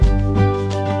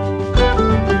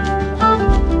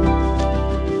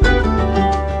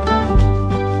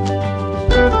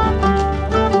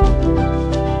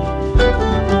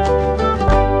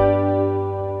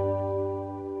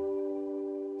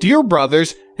Dear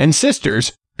brothers and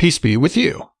sisters, peace be with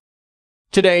you.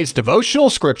 Today's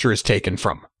devotional scripture is taken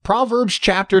from Proverbs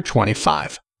chapter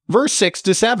 25, verse 6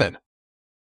 to 7.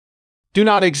 Do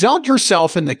not exalt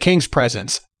yourself in the king's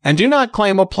presence, and do not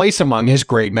claim a place among his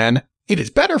great men. It is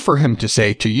better for him to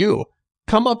say to you,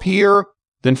 "Come up here,"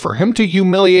 than for him to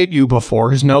humiliate you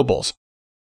before his nobles.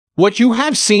 What you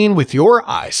have seen with your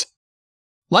eyes.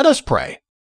 Let us pray.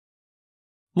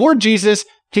 Lord Jesus,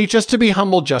 teach us to be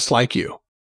humble just like you.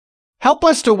 Help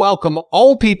us to welcome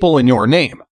all people in your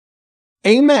name.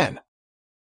 Amen.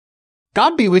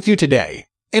 God be with you today,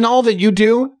 in all that you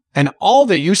do and all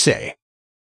that you say.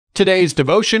 Today's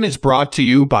devotion is brought to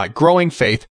you by Growing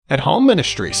Faith at Home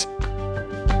Ministries.